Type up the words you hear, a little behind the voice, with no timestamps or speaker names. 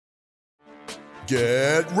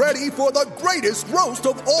Get ready for the greatest roast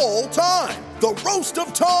of all time, the Roast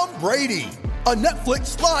of Tom Brady, a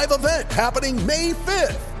Netflix live event happening May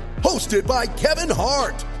 5th. Hosted by Kevin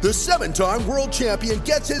Hart, the 7-time world champion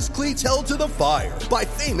gets his cleats held to the fire by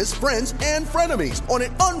famous friends and frenemies on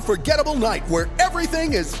an unforgettable night where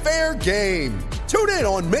everything is fair game. Tune in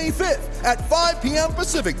on May 5th at 5 p.m.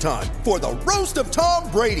 Pacific time for the Roast of Tom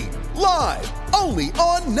Brady, live only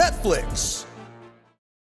on Netflix.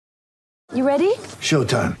 You ready?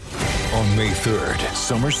 Showtime. On May 3rd,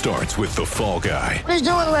 summer starts with The Fall Guy. Let's do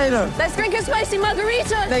it later. Let's drink a spicy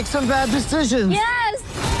margarita. Make some bad decisions. Yes!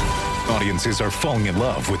 Audiences are falling in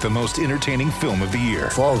love with the most entertaining film of the year.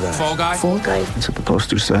 Fall Guy. Fall Guy? Fall guy. That's what the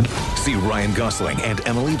poster said. See Ryan Gosling and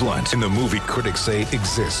Emily Blunt in the movie critics say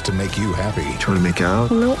exists to make you happy. Trying to make it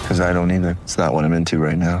out? Nope. Because I don't either. It's not what I'm into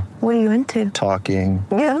right now. What are you into? Talking.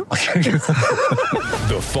 Yeah.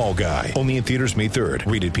 The Fall Guy. Only in theaters May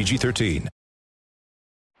 3rd. Rated PG-13.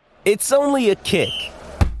 It's only a kick,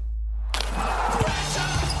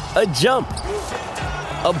 a jump,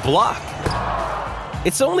 a block.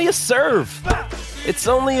 It's only a serve. It's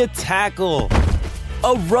only a tackle,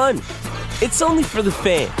 a run. It's only for the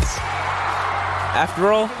fans.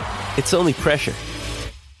 After all, it's only pressure.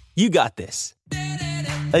 You got this.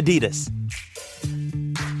 Adidas.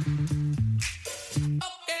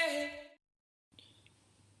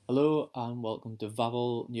 Hello and welcome to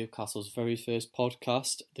Vavel, Newcastle's very first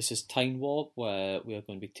podcast. This is Time Warp, where we are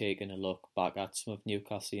going to be taking a look back at some of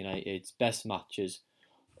Newcastle United's best matches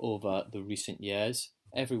over the recent years.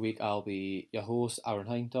 Every week I'll be your host, Aaron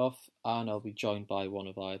Hindhoff, and I'll be joined by one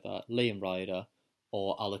of either Liam Ryder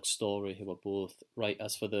or Alex Story, who are both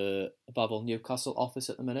writers for the Vavel Newcastle office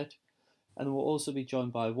at the minute. And we'll also be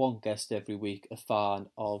joined by one guest every week, a fan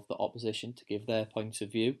of the opposition, to give their points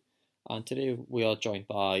of view. And today we are joined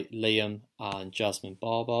by Liam and Jasmine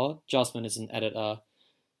Barber. Jasmine is an editor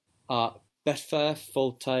at Betfair,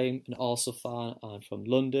 full-time, and also fan, and from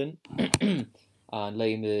London. And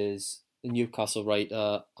Liam is a Newcastle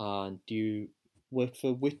writer, and do you work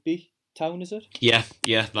for Whitby Town, is it? Yeah,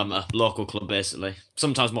 I'm a local club, basically.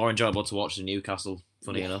 Sometimes more enjoyable to watch than Newcastle,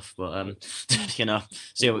 funny enough, but, see how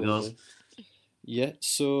it goes. Yeah,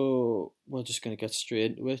 so we're just going to get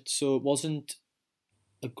straight into it. So it wasn't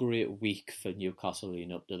a great week for Newcastle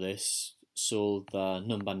leading up to this. Sold the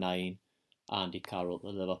number 9 Andy Carroll to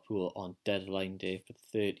Liverpool on deadline day for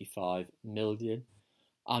 35 million,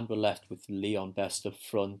 and we're left with Leon Best up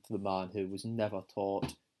front, the man who was never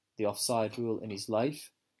taught the offside rule in his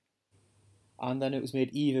life. And then it was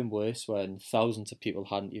made even worse when thousands of people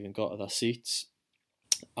hadn't even got to their seats,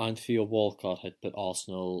 and Theo Walcott had put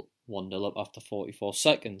Arsenal 1-0 up after 44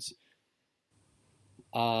 seconds.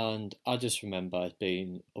 And I just remember it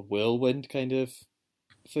being a whirlwind kind of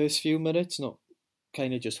first few minutes, not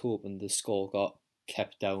kind of just hoping the score got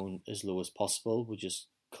kept down as low as possible. We just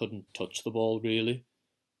couldn't touch the ball, really.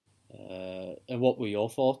 And what were your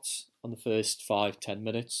thoughts on the first 5-10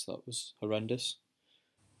 minutes? That was horrendous.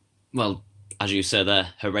 Well, as you say,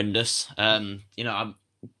 they're horrendous. I'm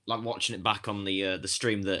like watching it back on the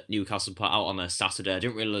stream that Newcastle put out on a Saturday. I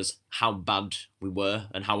didn't realise how bad we were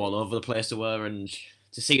and how all over the place we were, and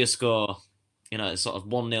to see us score, sort of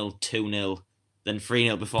 1-0, 2-0, then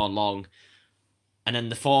 3-0 before long. And then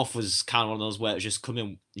the fourth was kind of one of those where it was just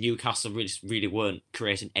coming. Newcastle really weren't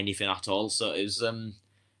creating anything at all. So it was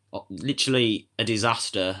literally a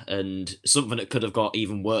disaster, and something that could have got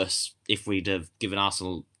even worse if we'd have given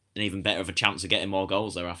Arsenal an even better of a chance of getting more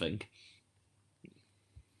goals there, I think.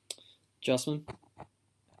 Jasmine?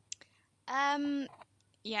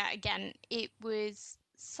 Yeah, again, it was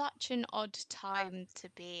such an odd time to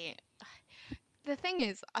be. The thing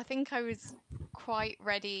is, I think I was quite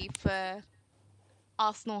ready for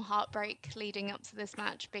Arsenal heartbreak leading up to this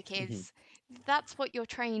match, because that's what you're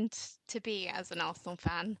trained to be as an Arsenal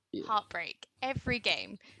fan. Yeah. Heartbreak. Every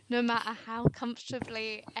game. No matter how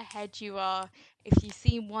comfortably ahead you are, if you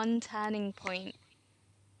see one turning point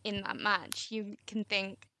in that match, you can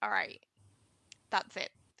think, all right, that's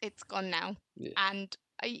it. It's gone now. Yeah. And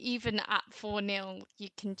even at 4-0, you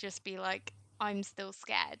can just be like, I'm still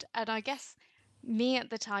scared. And I guess me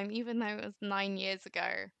at the time, even though it was 9 years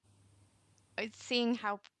ago, seeing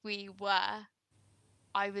how we were,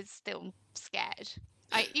 I was still scared.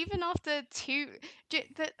 Even after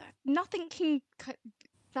nothing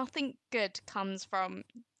good comes from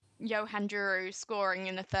Johan Duru scoring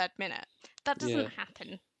in the 3rd minute. That doesn't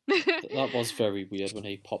happen. That was very weird when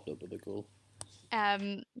he popped up with a goal.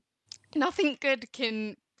 Nothing good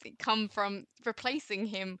can come from replacing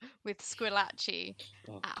him with Squillaci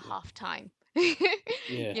at half time.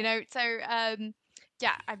 Yeah.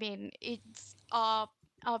 I mean, it's our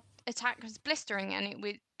our attack was blistering,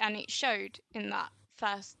 and it showed in that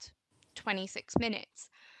first 26 minutes.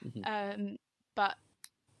 But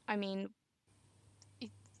I mean,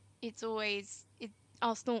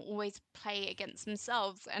 Arsenal always play against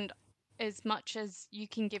themselves, and as much as you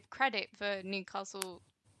can give credit for Newcastle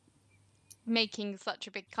making such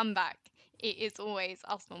a big comeback, it is always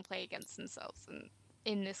Arsenal play against themselves and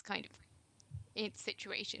in this kind of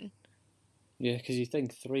situation. Yeah, because you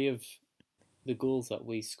think 3 of the goals that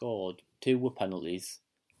we scored, 2 were penalties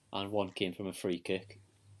and 1 came from a free kick.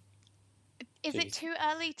 Is it too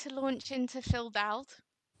early to launch into Phil Dowd?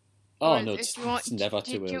 Oh, no, it's never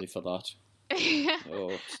too early for that. Oh,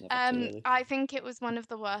 it's never too early. I think it was one of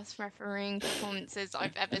the worst refereeing performances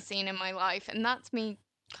I've ever seen in my life, and that's me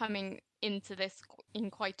coming into this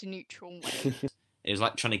in quite a neutral way. It was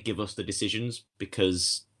like trying to give us the decisions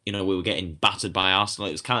because, we were getting battered by Arsenal.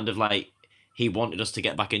 It was kind of like he wanted us to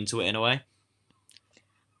get back into it in a way.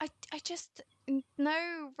 I just,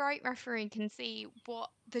 no right referee can see what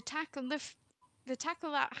the tackle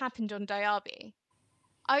that happened on Diaby.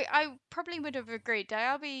 I probably would have agreed.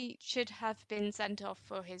 Diaby should have been sent off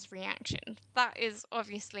for his reaction. That is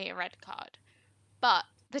obviously a red card. But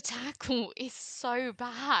the tackle is so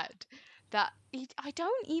bad that I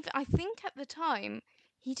think at the time,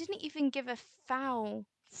 he didn't even give a foul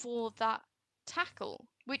for that tackle,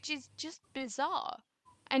 which is just bizarre.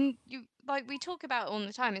 And we talk about it all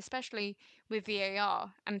the time, especially with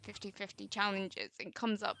VAR and 50-50 challenges. It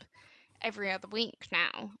comes up every other week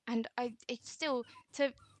now, and it's still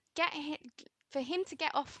for him to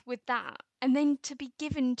get off with that and then to be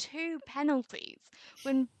given 2 penalties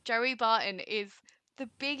when Joey Barton is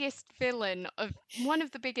one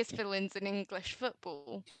of the biggest villains in English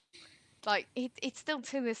football. It's still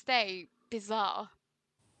to this day bizarre.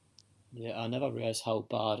 Yeah, I never realised how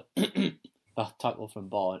bad that tackle from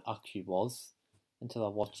Barton actually was until I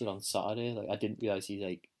watched it on Saturday. I didn't realise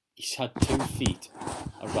he's had 2 feet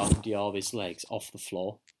around Diaby's legs off the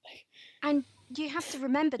floor. And you have to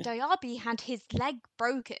remember, Diaby had his leg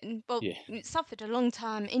broken. Well, suffered a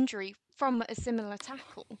long-term injury from a similar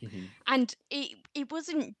tackle. And it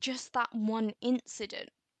wasn't just that one incident.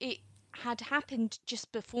 It had happened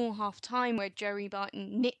just before half-time where Joey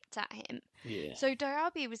Barton nipped at him. Yeah. So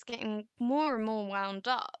Diaby was getting more and more wound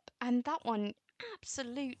up. And that one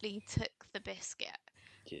absolutely took the biscuit.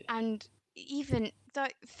 Yeah. And even though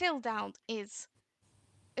Phil Dowd is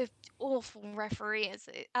an awful referee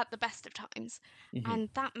at the best of times, and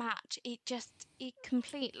that match, it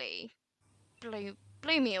completely blew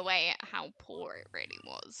me away at how poor it really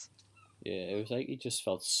was. Yeah, it was like he just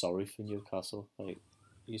felt sorry for Newcastle. He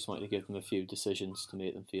just wanted to give them a few decisions to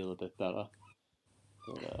make them feel a bit better.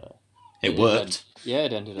 But it worked.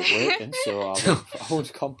 It ended up working, so I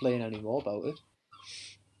won't complain anymore about it.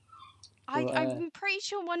 I'm pretty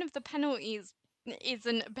sure one of the penalties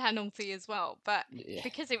isn't a penalty as well, but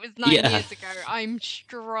because it was 9 years ago, I'm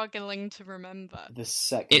struggling to remember. The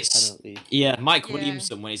second penalty. Yeah, Mike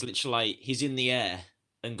Williamson, when he's literally he's in the air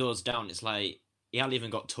and goes down, it's like he hadn't even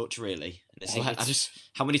got touch really. And it's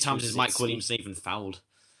how many times has Mike Williamson even fouled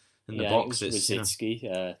in the boxes?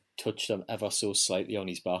 Rositzky touched him ever so slightly on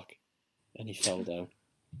his back, and he fell down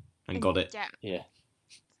and got it. Yeah.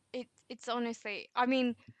 It's honestly, I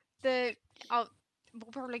mean, we'll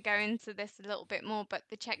probably go into this a little bit more, but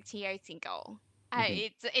the Cheick-Tioté goal,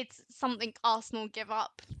 it's something Arsenal give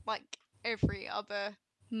up every other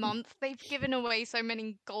month. They've given away so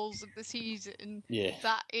many goals of the season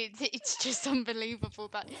that it's just unbelievable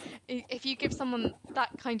that if you give someone that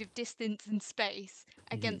kind of distance and space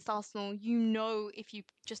against Arsenal, if you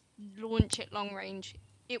just launch it long range,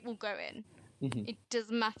 it will go in. It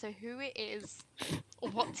doesn't matter who it is or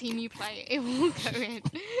what team you play, it will go in.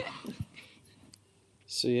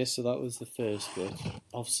 So that was the first bit.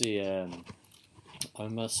 Obviously, I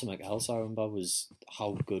remember something else I remember was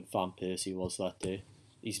how good Van Persie was that day.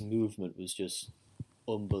 His movement was just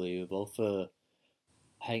unbelievable.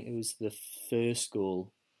 I think it was the first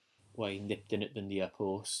goal where he nipped in at the near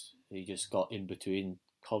post. He just got in between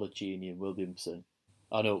Colaccini and Williamson.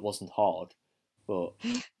 I know it wasn't hard, but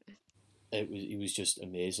he was just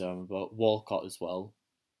amazing. I remember Walcott as well.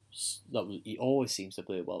 He always seems to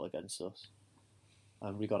play well against us.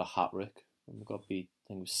 And we got a hat-trick, and we got beat, I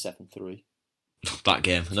think it was 7-3. That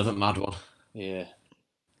game, another mad one. Yeah.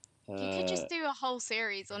 You could just do a whole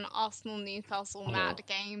series on Arsenal-Newcastle mad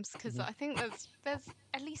games, because I think there's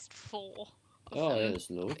at least 4 of them there's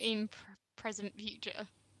loads. In present future.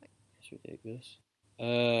 It's ridiculous.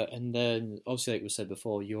 And then, obviously, like we said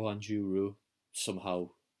before, Johan Giroud somehow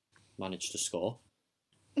managed to score.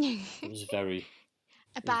 It was very...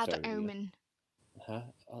 a bad omen.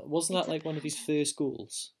 Wasn't that like one of his first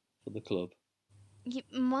goals for the club? It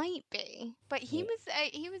might be, but he was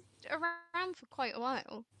around for quite a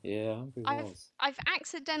while. Yeah, I was. I've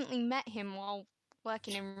accidentally met him while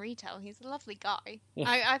working in retail. He's a lovely guy.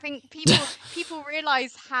 I think people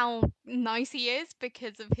realise how nice he is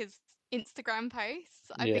because of his Instagram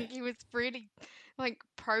posts. I think he was really like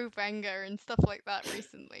pro Wenger and stuff like that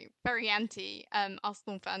recently. Very anti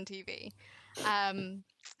Arsenal fan TV.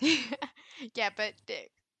 Yeah, but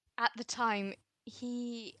at the time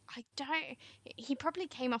he probably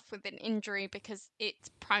came off with an injury because it's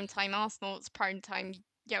primetime Arsenal, it's primetime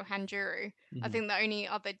Johan Juru. I think the only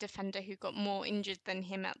other defender who got more injured than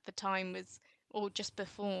him at the time or just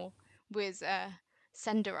before, was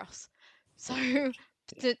Senderos. So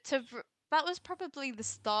that was probably the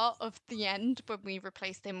start of the end when we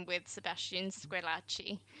replaced him with Sebastian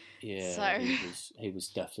Squillaci. Yeah, so he was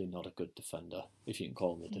definitely not a good defender, if you can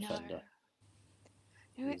call him a defender.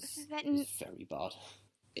 No. He's very bad.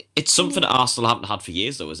 It's something that Arsenal haven't had for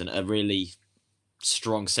years, though, isn't it? A really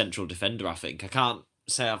strong central defender, I think. I can't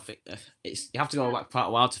say I think you have to go back quite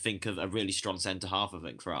a while to think of a really strong centre half, I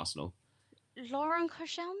think, for Arsenal. Laurent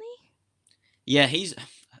Koscielny? Yeah, I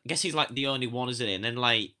guess he's like the only one, isn't he? And then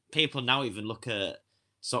like people now even look at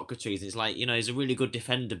Socrates and it's like, he's a really good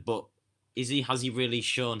defender, but has he really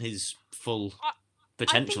shown his full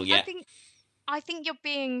potential yet? I think you're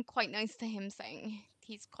being quite nice to him saying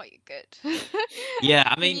he's quite good. Yeah,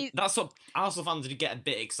 I mean, that's what Arsenal fans did get a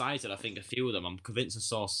bit excited. I think a few of them. I'm convinced I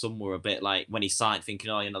saw some were a bit like when he signed,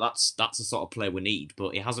 thinking, that's the sort of player we need.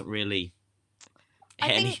 But he hasn't really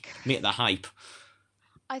meet the hype.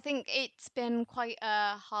 I think it's been quite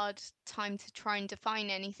a hard time to try and define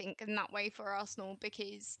anything in that way for Arsenal,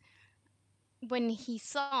 because when he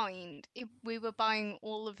signed, we were buying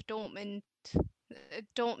all of Dortmund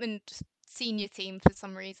senior team for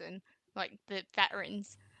some reason, like the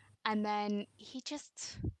veterans, and then he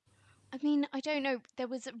just, I don't know, there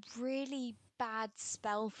was a really bad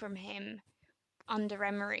spell from him under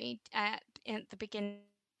Emery at the beginning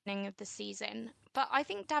of the season. But I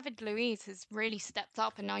think David Luiz has really stepped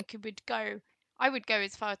up, and I would go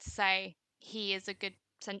as far to say he is a good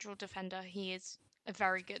central defender. He is a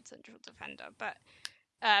very good central defender, but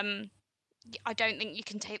I don't think you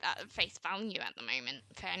can take that at face value at the moment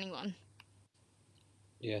for anyone.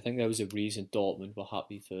 Yeah, I think there was a reason Dortmund were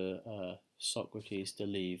happy for Socrates to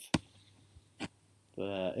leave.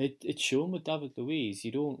 But it's shown with David Luiz,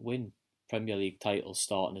 you don't win Premier League titles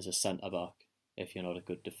starting as a centre-back if you're not a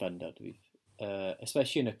good defender,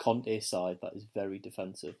 especially in a Conte side that is very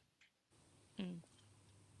defensive.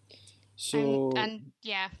 So and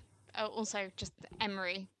yeah, also just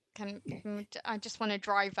Emery. I just want to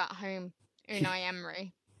drive that home, Unai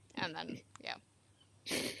Emery, and then yeah.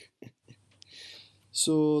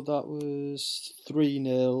 So that was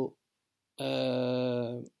 3-0.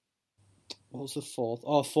 What was the fourth?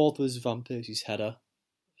 Fourth was Van Persie's header.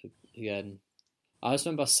 Again, I just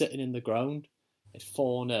remember sitting in the ground at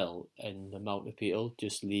 4-0 and the amount of people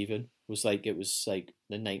just leaving was like the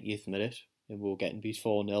 90th minute and we were getting beat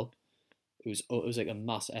 4-0. It was like a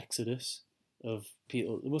mass exodus of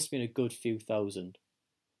people. There must have been a good few thousand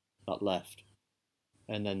that left.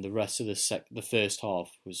 And then the rest of the first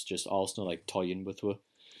half was just Arsenal like toying with her.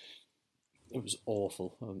 It was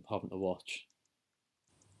awful having to watch.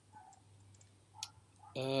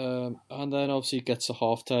 And then obviously it gets to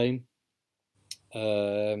half time.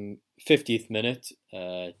 50th minute,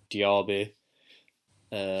 Diaby,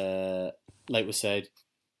 like we said,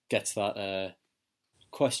 gets that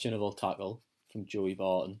questionable tackle from Joey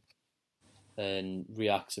Barton and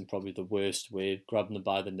reacts in probably the worst way, grabbing him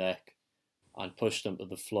by the neck and pushed him to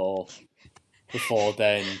the floor before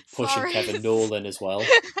then pushing Kevin Nolan as well.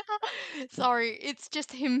 Sorry, it's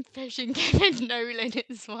just him pushing Kevin Nolan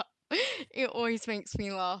as well. It always makes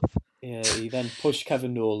me laugh. Yeah, he then pushed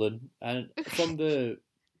Kevin Nolan, and when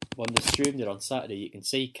they streamed it on Saturday, you can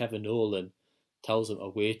see Kevin Nolan tells him to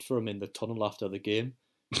wait for him in the tunnel after the game.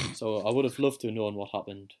 So I would have loved to have known what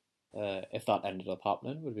happened. If that ended up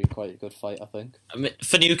happening, it would have been quite a good fight, I think. I mean,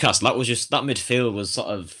 for Newcastle, that midfield was sort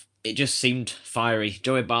of, it just seemed fiery.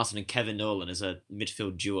 Joey Barton and Kevin Nolan as a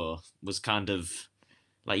midfield duo was kind of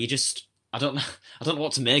like, I don't know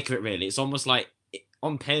what to make of it really. It's almost like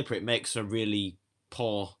on paper it makes a really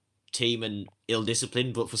poor team and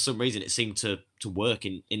ill-disciplined, but for some reason it seemed to work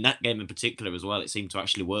in that game in particular as well. It seemed to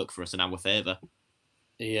actually work for us in our favour.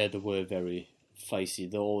 Yeah, they were very feisty.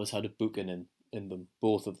 They always had a booking in them,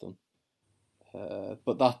 both of them.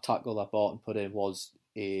 But that tackle that Barton put in was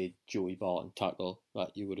a Joey Barton tackle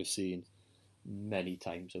that you would have seen many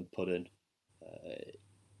times and put in.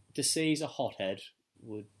 To say he's a hothead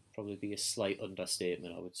would probably be a slight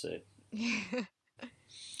understatement, I would say.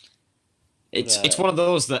 It's one of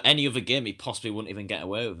those that any other game he possibly wouldn't even get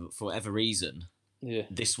away with for whatever reason. Yeah.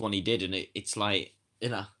 This one he did, and it's like,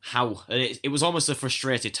 how? And it was almost a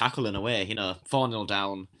frustrated tackle in a way, 4-0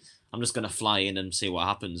 down. I'm just going to fly in and see what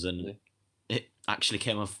happens. And it actually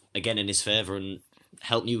came off again in his favour and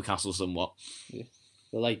helped Newcastle somewhat. Yeah.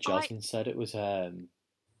 Well, like Jasmine said, it wasn't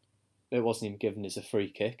even given as a free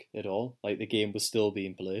kick at all. Like, the game was still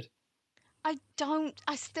being played. I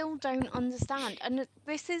still don't understand. And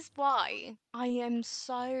this is why I am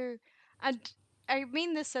so, and I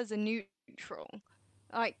mean this as a neutral,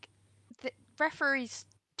 like, the referees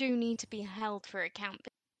do need to be held for account.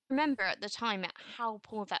 But remember at the time how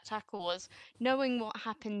poor that tackle was, knowing what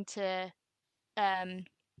happened to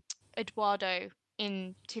Eduardo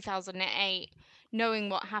in 2008, knowing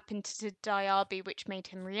what happened to Diaby, which made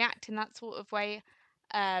him react in that sort of way,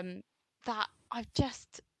 that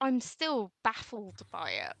I'm still baffled by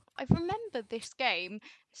it. I remember this game,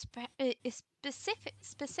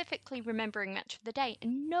 specifically remembering Match of the Day,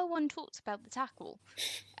 and no one talks about the tackle.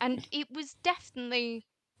 And it was definitely,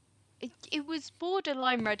 it was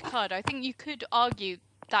borderline red card. I think you could argue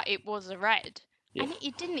that it was a red. Yeah. And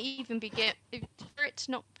it didn't even for it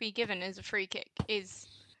to not be given as a free kick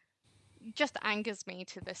just angers me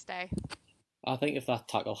to this day. I think if that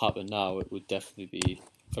tackle happened now, it would definitely be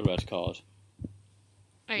a red card.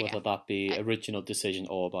 Whether that be original decision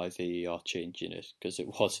or by VAR changing it, because it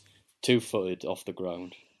was 2-footed off the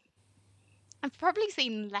ground. I've probably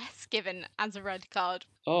seen less given as a red card.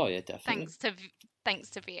 Oh yeah, definitely.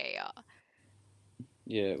 Thanks to VAR.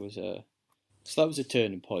 Yeah, it was so that was a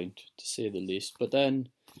turning point, to say the least. But then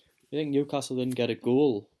I think Newcastle didn't get a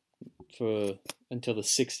goal until the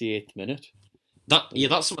 68th minute.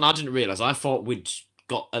 That's something I didn't realise. I thought we'd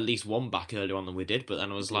got at least one back earlier on than we did, but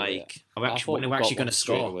then I was like, when are we actually going to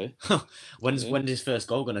score? When's his first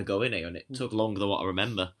goal going to go in here? And it took longer than what I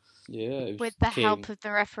remember. Yeah, with the help of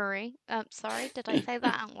the referee. Sorry, did I say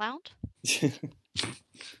that out loud?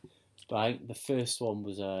 But I think the first one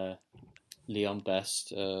was Leon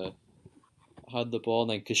Best had the ball,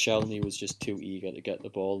 and then Koscielny was just too eager to get the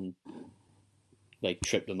ball and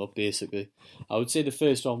tripped them up basically. I would say the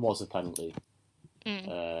first one was a penalty.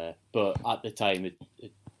 But at the time it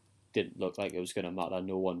didn't look like it was going to matter.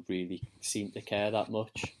 No one really seemed to care that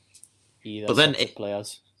much either. But then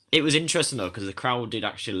players. It was interesting though, because the crowd did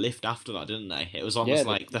actually lift after that, didn't they? It was almost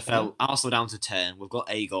like they felt Arsenal down to 10. We've got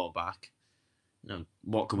a goal back.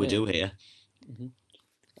 What can we do here? Mm-hmm.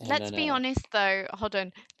 Let's be honest though. Hold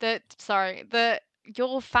on.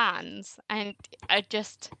 Your fans and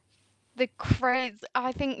the crazy.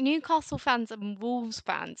 I think Newcastle fans and Wolves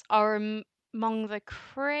fans are among the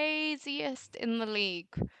craziest in the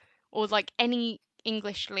league, or any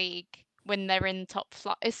English league when they're in top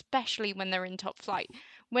flight, especially when they're in top flight.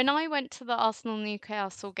 When I went to the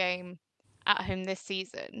Arsenal-Newcastle game at home this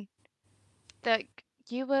season,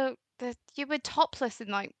 you were topless in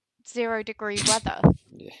 0-degree weather.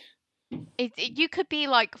 Yeah. You could be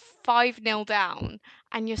 5-0 down,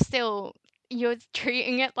 and you're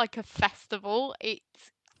treating it like a festival.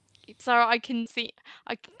 So I can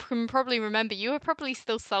probably remember you were probably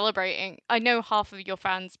still celebrating. I know half of your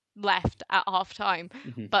fans left at half time,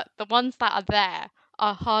 but the ones that are there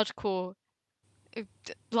are hardcore,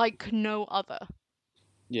 like no other.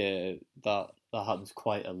 Yeah, that happens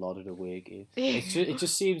quite a lot at away games. It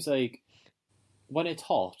just seems like when it's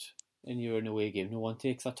hot and you're in an away game, no one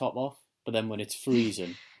takes their top off. But then when it's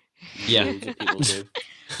freezing, loads of people do.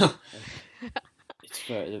 It's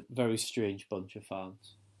a very strange bunch of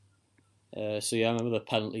fans. So yeah, I remember the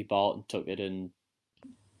penalty. Barton took it and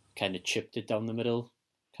kind of chipped it down the middle.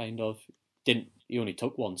 He only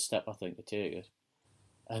took one step, I think, to take it,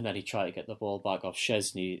 and then he tried to get the ball back off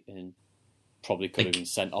Szczesny and probably could have been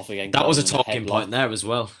sent off again. That was a talking point there as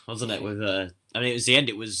well, wasn't it? With I mean, it was the end.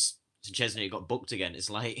 It was Szczesny got booked again. It's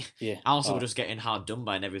like Arsenal were just getting hard done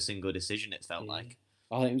by in every single decision. It felt like.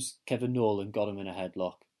 I think it was Kevin Nolan got him in a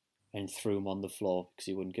headlock and threw him on the floor because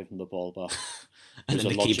he wouldn't give him the ball back. And then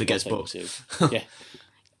the keeper gets booked.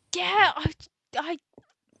 Yeah, I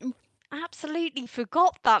absolutely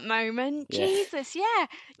forgot that moment. Yeah. Jesus, yeah.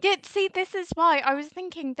 See, this is why I was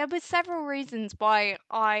thinking there were several reasons why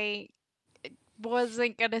I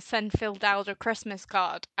wasn't going to send Phil Dowd a Christmas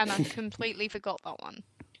card, and I completely forgot that one.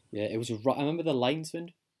 Yeah, it was. I remember the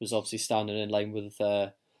linesman was obviously standing in line with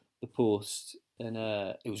the post, and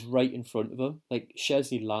it was right in front of him.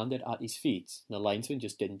 Szczesny landed at his feet, and the linesman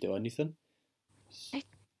just didn't do anything.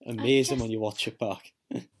 Amazing when you watch it back.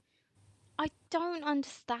 I don't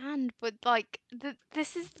understand, but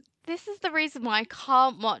this is this is the reason why I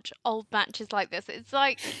can't watch old matches like this. It's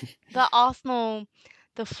like the Arsenal,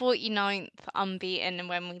 the 49th unbeaten, and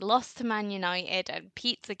when we lost to Man United and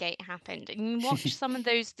Pizzagate happened, and you watch some of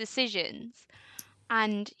those decisions,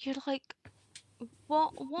 and you're like,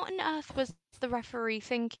 what on earth was the referee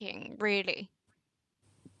thinking, really?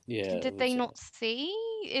 Yeah. Did they not see?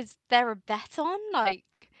 Is there a bet on? Like,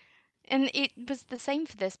 and it was the same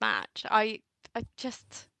for this match. I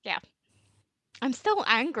just, yeah. I'm still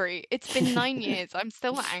angry. It's been 9 years. I'm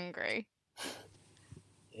still angry.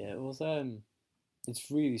 Yeah, it was. It's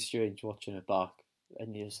really strange watching it back,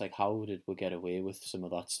 and you're just like, how did we get away with some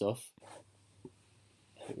of that stuff?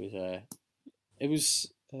 It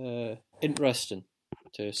was interesting,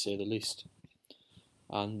 to say the least.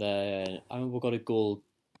 And then I mean, we got a goal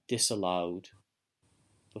disallowed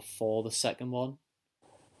before the second one.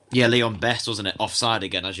 Yeah, Leon Best, wasn't it? Offside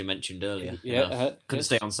again, as you mentioned earlier. Yeah, couldn't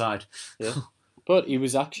stay onside. Yeah, but he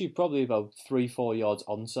was actually probably about 3-4 yards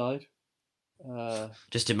onside.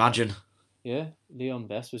 Just imagine. Yeah, Leon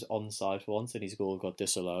Best was onside for once, and his goal got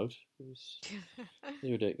disallowed. It was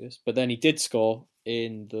ridiculous. But then he did score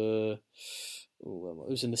in the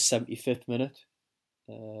 75th minute,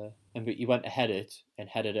 and he went to head it and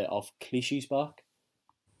headed it off Clichy's back.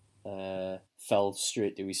 Fell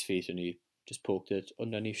straight to his feet, and he just poked it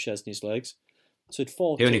underneath Szczesny's legs. So it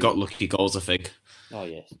 4-2. He only got lucky goals, I think. Oh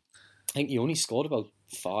yeah, I think he only scored about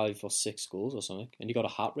 5 or 6 goals or something, and he got a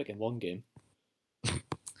hat-trick in one game.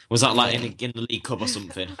 Was that like in the League Cup or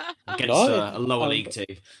something? Against a lower league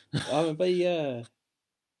team? I remember he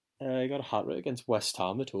got a hat-trick against West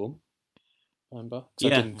Ham at home. Remember?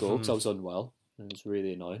 Because I didn't go because I was unwell, and it was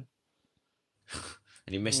really annoying.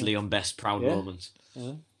 And he missed Leon Best's proud moments.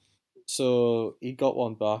 Yeah. So he got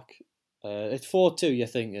one back. It's 4-2, you're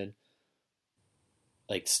thinking,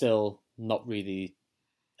 like, still not really,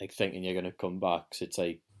 like, thinking you're going to come back, because it's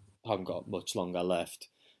like, haven't got much longer left,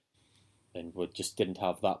 and we just didn't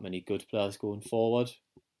have that many good players going forward,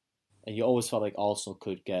 and you always felt like Arsenal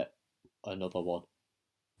could get another one.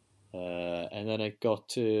 And then it got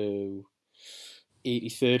to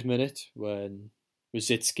 83rd minute when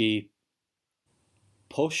Rosicky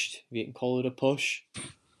pushed, if you can call it a push,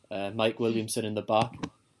 Mike Williamson in the back,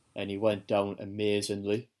 and he went down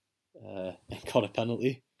amazingly and got a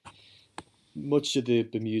penalty. Much to the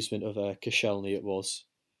bemusement of Koscielny it was.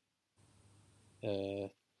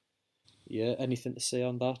 Yeah, anything to say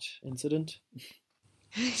on that incident?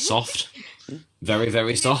 Soft. Very,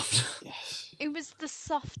 very soft. Yes. It was the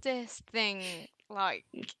softest thing. Like,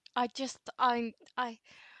 why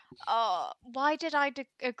did I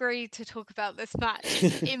agree to talk about this match?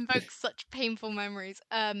 It invokes such painful memories,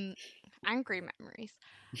 angry memories.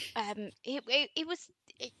 I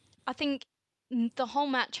think the whole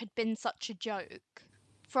match had been such a joke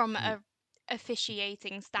from a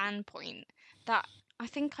officiating standpoint that I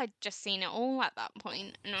think I'd just seen it all at that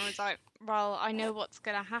point, and I was like, well, I know what's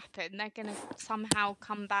going to happen. They're going to somehow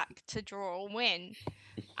come back to draw or win,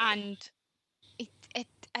 and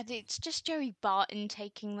it's just Joey Barton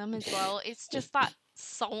taking them as well. It's just that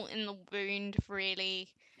salt in the wound, really.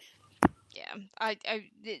 Yeah,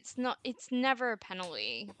 it's never a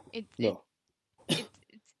penalty.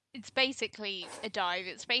 It's basically a dive.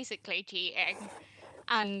 It's basically cheating,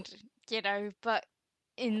 and but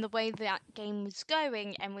in the way that game was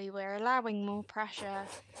going, and we were allowing more pressure,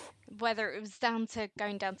 whether it was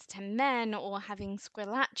going down to 10 men, or having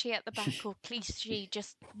Squillaci at the back, or Clichy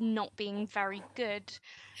just not being very good,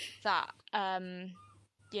 that and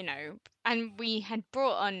we had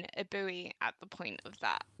brought on Abui at the point of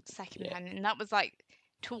that second hand, and that was like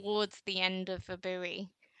towards the end of Abui.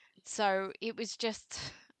 So it was just,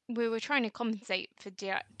 we were trying to compensate for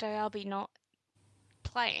Diaby not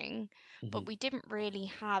playing, but we didn't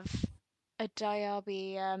really have a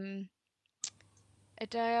Diaby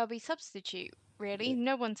substitute, really.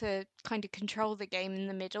 No one to kind of control the game in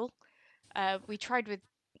the middle. We tried with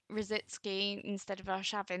Rosicky instead of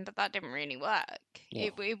Arshavin, but that didn't really work. No.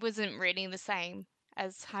 It wasn't really the same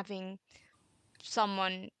as having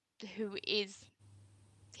someone who is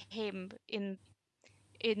him in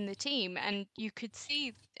the team. And you could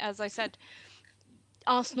see, as I said,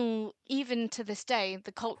 Arsenal, even to this day,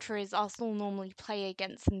 the culture is Arsenal normally play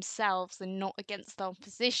against themselves and not against the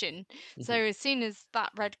opposition. So as soon as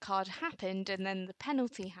that red card happened and then the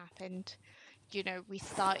penalty happened, we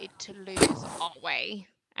started to lose our way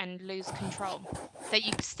and lose control that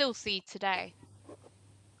you can still see today.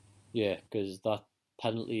 Yeah, because that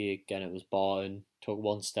penalty, again, it was Barton, took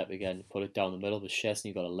one step again, put it down the middle, but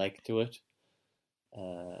Szczesny got a leg to it,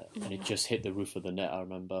 and it just hit the roof of the net, I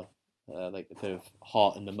remember. Like a bit of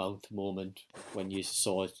heart in the mouth moment when you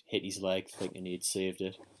saw it hit his leg, thinking he'd saved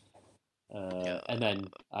it. And then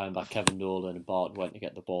Kevin Nolan and Barton went to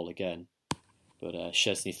get the ball again, but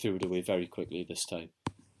Szczesny threw it away very quickly this time.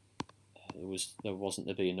 There wasn't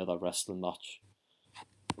to be another wrestling match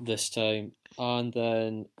this time. And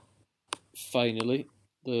then finally,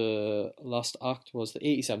 the last act was the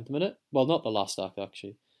 87th minute. Well, not the last act,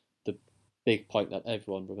 actually. The big point that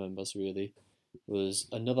everyone remembers, really, was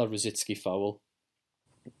another Rosicki foul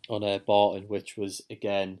on Barton, which was,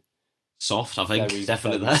 again... soft, I think. Very,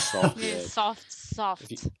 definitely very there. soft, yeah.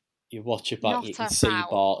 Soft. If you watch it back, Not you can a see foul.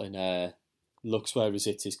 Barton looks where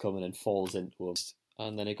Rosicki's coming and falls into him.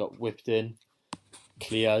 And then it got whipped in,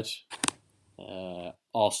 cleared.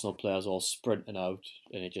 Arsenal players all sprinting out,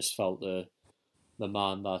 and it just felt the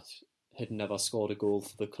man that had never scored a goal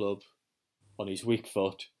for the club on his weak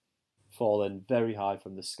foot falling very high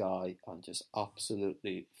from the sky and just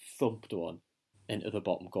absolutely thumped one into the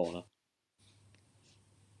bottom corner.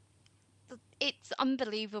 It's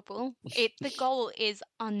unbelievable. The goal is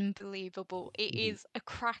unbelievable. It is a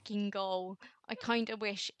cracking goal. I kind of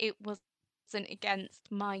wish it wasn't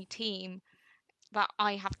against my team, that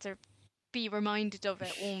I have to be reminded of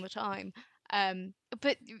it all the time.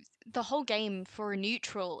 But the whole game for a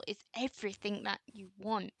neutral is everything that you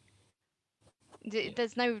want.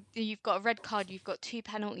 There's no, you've got a red card, you've got 2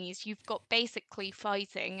 penalties, you've got basically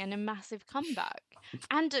fighting and a massive comeback,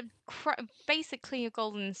 and basically a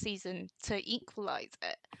golden season to equalise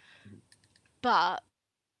it. But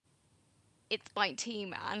it's my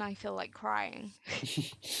team, and I feel like crying.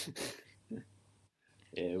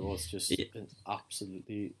 It was just an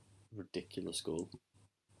absolutely ridiculous goal.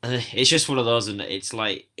 It's just one of those, and it's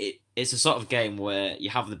like it's a sort of game where you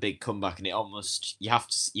have the big comeback, and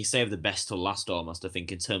you save the best till last almost. I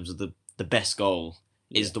think in terms of the best goal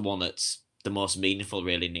is the one that's the most meaningful,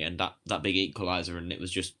 really, in the end. That big equaliser, and it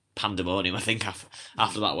was just pandemonium. I think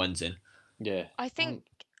after that went in. Yeah, I think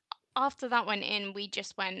after that went in, we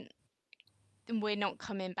just went, we're not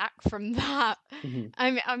coming back from that.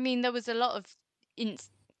 I mean, there was a lot of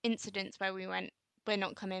incidents where we went, we're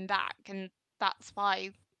not coming back, and that's why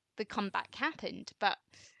the comeback happened. But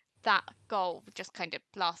that goal just kind of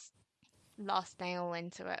last nail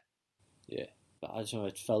into it. Yeah, but I don't know,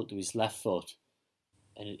 it felt to his left foot,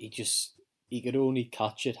 and he could only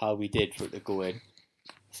catch it how he did for it to go in.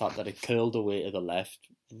 The fact that it curled away to the left,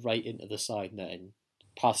 right into the side net, and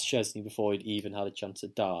past Szczesny before he'd even had a chance to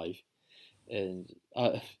dive. And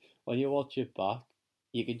when you watch it back,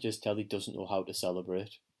 you can just tell he doesn't know how to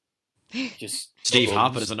celebrate. Just Steve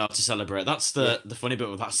Harper doesn't know how to celebrate. That's the funny bit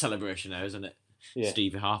with that celebration now, isn't it? Yeah.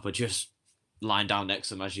 Stevie Harper just lying down next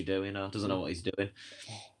to him as you do, doesn't know what he's doing.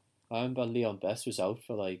 I remember Leon Best was out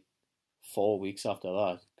for like 4 weeks after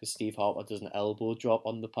that because Steve Harper does an elbow drop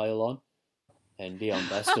on the pylon, and Leon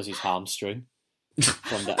Best does his hamstring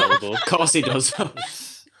from the elbow. Of course he does. I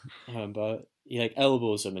remember he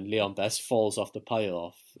elbows him, and Leon Best falls off the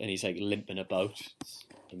pile and he's limping about. It's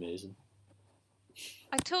amazing.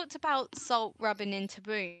 I talked about salt rubbing into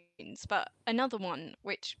wounds, but another one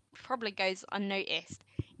which probably goes unnoticed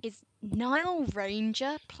is Niall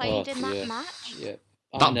Ranger played in that match. Yeah,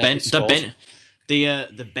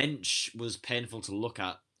 the bench was painful to look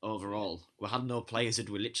at overall. We had no players. It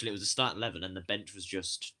was a start 11, and the bench was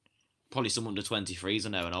just probably some under 23s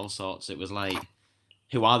in there and all sorts. It was like,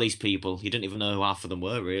 who are these people? You didn't even know who half of them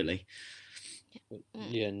were, really.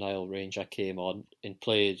 Yeah, Niall Ranger came on and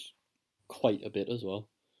played quite a bit as well.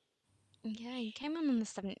 Yeah, he came on the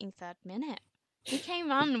 73rd minute. He came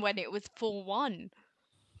on when it was 4-1.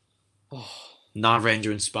 Niall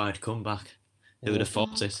Ranger inspired comeback. Who would have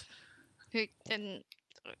thought it? Who didn't?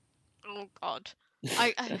 Oh God!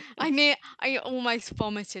 I almost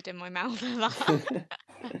vomited in my mouth at that.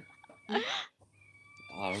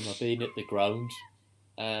 I remember being at the ground,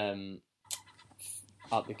 at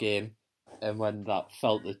the game, and when that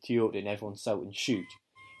felt the tune and everyone shouting shoot.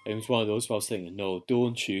 It was one of those where I was thinking, no,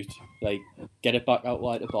 don't shoot. Get it back out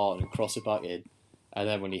wide the bar and cross it back in. And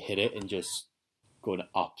then when he hit it and just going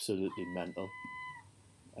absolutely mental.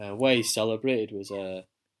 Where he celebrated was right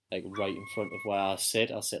in front of where I sit.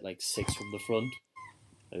 I sit 6 from the front.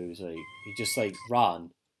 It was he just ran,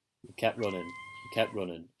 he kept running,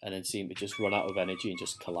 and then seemed to just run out of energy and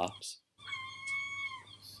just collapse.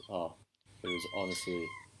 It was honestly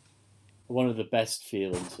one of the best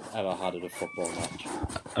feelings I've ever had at a football match.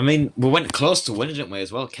 I mean, we went close to winning, didn't we,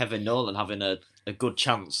 as well? Kevin Nolan having a good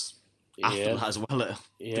chance after that as well.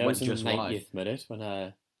 It was in the 90th minute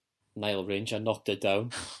when Niall Ranger knocked it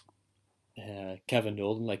down. Kevin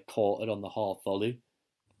Nolan caught it on the half volley.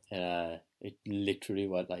 It literally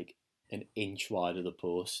went an inch wide of the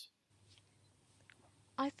post.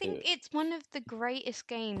 I think it's one of the greatest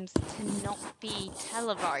games to not be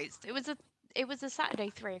televised. It was a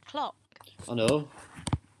Saturday 3 o'clock. I know.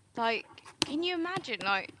 Like, can you imagine?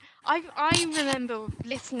 Like, I remember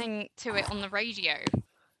listening to it on the radio,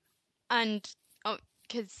 and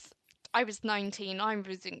because I was 19, I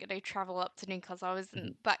wasn't going to travel up to Newcastle. I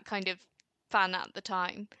wasn't that kind of fan at the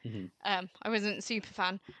time. I wasn't a super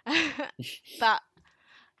fan, but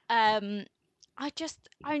I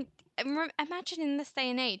imagine in this day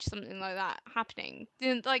and age something like that happening.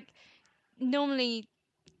 Like, normally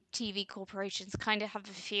TV corporations kind of have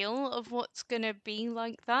a feel of what's going to be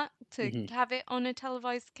like that to have it on a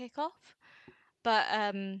televised kickoff. But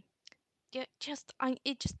it just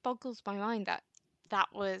boggles my mind that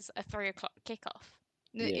was a 3 o'clock kickoff.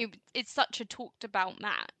 Yeah. It's such a talked about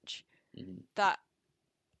match that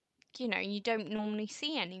you don't normally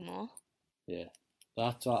see anymore. Yeah,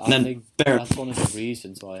 I think that's one of the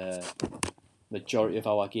reasons why majority of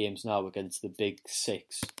our games now against the big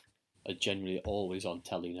six are generally always on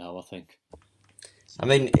telly now, I think. I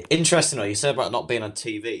mean, interestingly, you said about not being on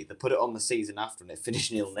TV. They put it on the season after and it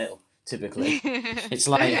finished 0-0, typically. It's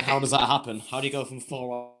like, how does that happen? How do you go from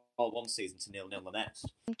 4-1 one season to 0-0 the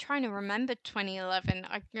next? I'm trying to remember 2011.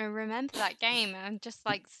 I remember that game and just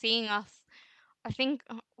like seeing us. I think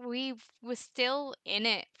we were still in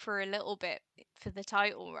it for a little bit for the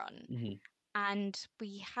title run. And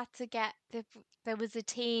we had to get... There was a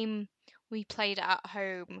team we played at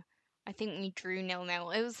home. I think we drew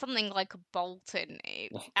 0-0. It was something like a Bolton,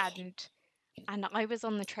 and I was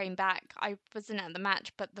on the train back. I wasn't at the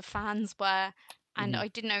match, but the fans were, and I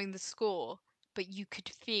didn't know the score, but you could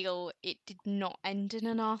feel it did not end in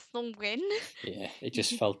an Arsenal win. Yeah, it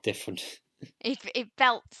just felt different. It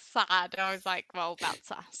felt sad. I was like, well,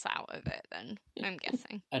 that's us out of it then, I'm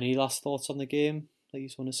guessing. Any last thoughts on the game that you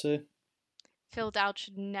just want to say? Phil Dowd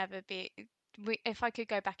should never be... If I could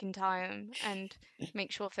go back in time and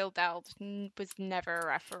make sure Phil Dowd was never a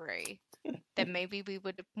referee, then maybe we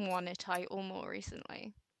would have won a title more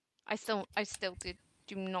recently. I still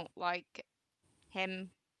do not like him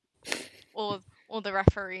or the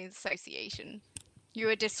referee association.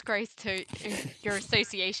 You're a disgrace to your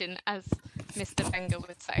association, as Mr. Wenger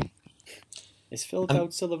would say. Is Phil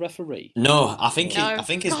Dowd still a referee? No, I think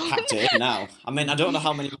he's packed it in now. I mean, I don't know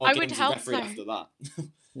how many more games he refereed after that.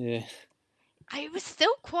 Yeah. It was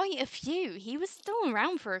still quite a few. He was still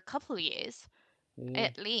around for a couple of years,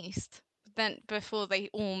 at least. Then before they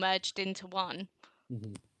all merged into one.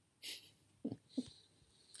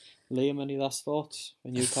 Liam, any last thoughts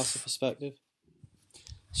from Newcastle perspective?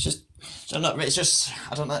 It's just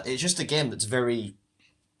a game that's very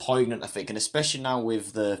poignant, I think, and especially now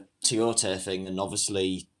with the Tiote thing, and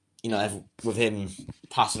obviously, with him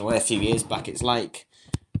passing away a few years back, it's like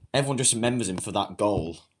everyone just remembers him for that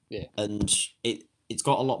goal. Yeah. And it's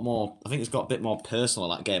got a lot more... I think it's got a bit more personal,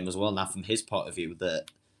 that game as well now from his point of view,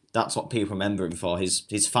 that's what people remember him for,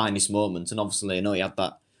 his finest moment. And obviously, I know he had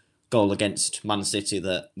that goal against Man City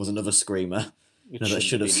that was another screamer that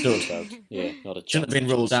should have stood. Yeah, not a chance. Shouldn't have been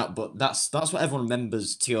ruled out, but that's what everyone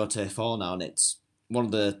remembers Tiote for now, and it's one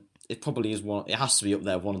of the... It probably is one... It has to be up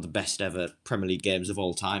there, one of the best ever Premier League games of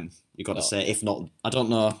all time, you've got to say. If not... I don't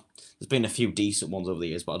know... There's been a few decent ones over the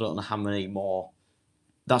years, but I don't know how many more...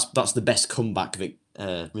 That's the best comeback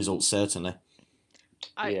result, certainly.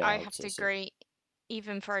 I have to agree.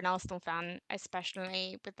 Even for an Arsenal fan,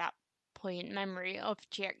 especially with that poignant memory of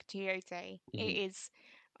Cheick Tiote, it is...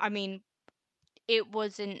 I mean, it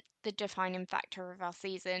wasn't the defining factor of that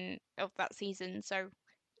season, so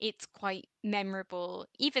it's quite memorable,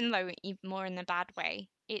 even though even more in the bad way.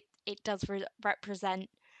 It does represent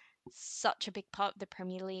such a big part of the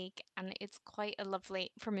Premier League, and it's quite a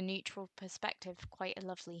lovely, from a neutral perspective, quite a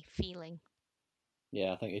lovely feeling.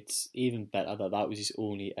 Yeah, I think it's even better that was his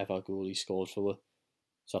only ever goal he scored for us.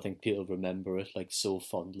 So I think people remember it so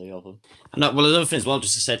fondly of him. And another thing as well,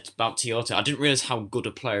 just to say about Tiote, I didn't realise how good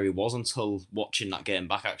a player he was until watching that game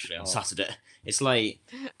back actually on Saturday. It's like,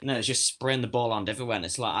 it's just spraying the ball around everywhere, and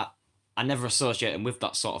it's like I never associate him with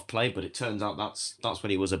that sort of play, but it turns out that's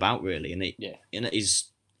what he was about really, and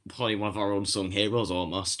he's probably one of our unsung heroes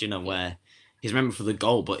almost, where he's remembered for the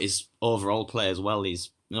goal, but his overall play as well, was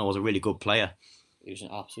a really good player. He was an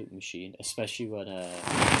absolute machine, especially when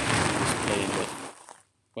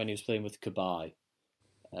he was playing with Cabaye.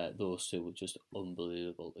 Those two were just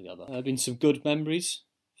unbelievable together. There have been some good memories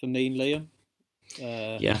for me and Liam.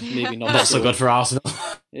 Maybe not so good for Arsenal.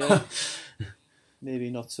 Yeah, maybe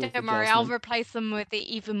not so. Don't worry, I'll replace them with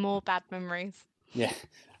even more bad memories. Yeah,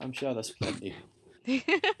 I'm sure there's plenty.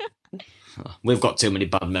 We've got too many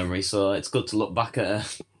bad memories, so it's good to look back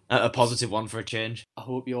at a positive one for a change. I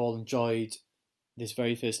hope you all enjoyed this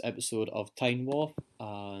very first episode of Time Warp,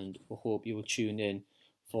 and we hope you will tune in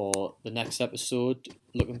for the next episode,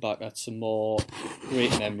 looking back at some more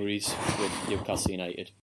great memories with Newcastle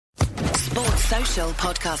United. Sports Social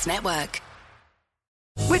Podcast Network.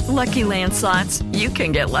 With Lucky Land Slots, you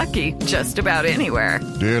can get lucky just about anywhere.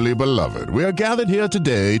 Dearly beloved, we are gathered here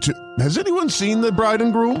today to... Has anyone seen the bride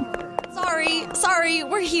and groom? Sorry,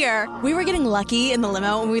 we're here. We were getting lucky in the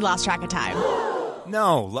limo and we lost track of time.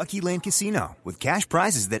 No, Lucky Land Casino, with cash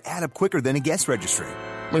prizes that add up quicker than a guest registry.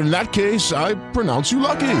 In that case, I pronounce you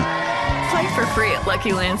lucky. Play for free at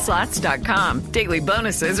LuckyLandSlots.com. Daily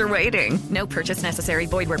bonuses are waiting. No purchase necessary.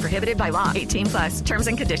 Void where prohibited by law. 18+. Terms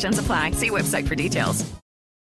and conditions apply. See website for details.